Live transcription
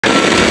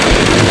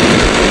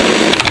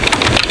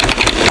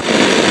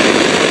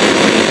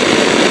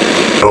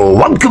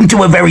Welcome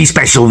to a very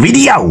special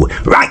video.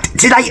 Right,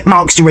 today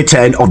marks the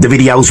return of the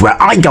videos where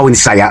I go and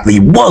say out the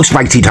worst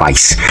rated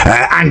place.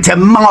 And to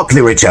mark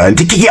the return,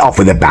 to kick it off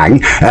with a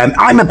bang,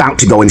 I'm about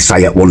to go and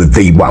say out one of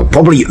the, well,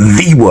 probably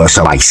the worst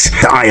race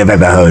that I have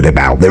ever heard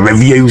about. The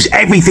reviews,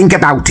 everything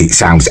about it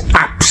sounds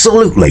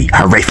absolutely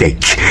horrific.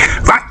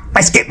 Right,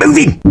 let's get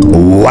moving.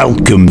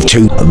 Welcome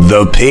to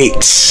the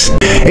pits.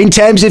 In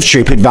terms of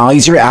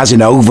TripAdvisor, it has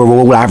an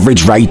overall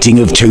average rating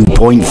of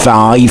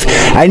 2.5,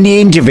 and the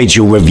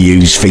individual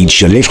reviews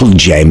feature little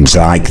gems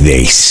like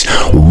this.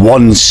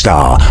 1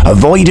 star,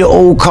 avoid at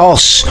all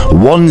costs.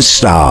 1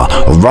 star,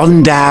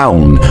 run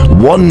down.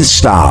 1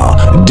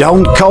 star,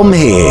 don't come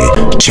here.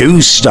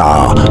 2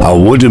 star, I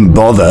wouldn't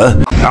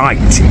bother.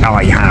 Right,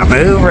 I have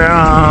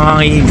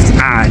arrived,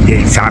 and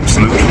it's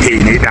absolutely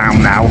pinning it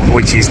down now,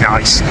 which is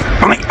nice.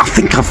 Right, I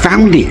think I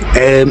found it.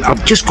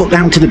 I've just got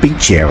down to the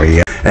beach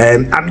area.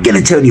 I'm going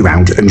to turn you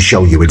around and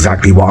show you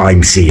exactly what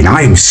I'm seeing.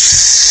 I am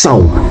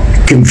so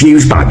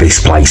confused by this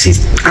place.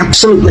 It's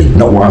absolutely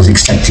not what I was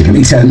expecting. Let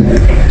me turn...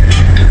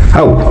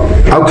 Oh,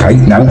 okay,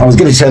 no, I was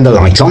going to turn the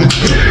light on,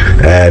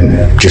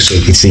 just so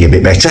you can see a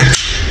bit better.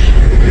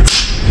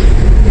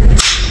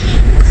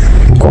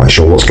 Not quite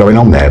sure what's going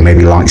on there.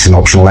 Maybe light's an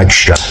optional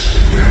extra.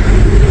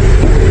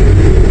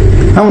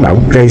 Oh no,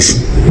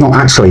 there's not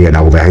actually an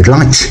overhead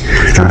light.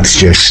 That's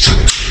just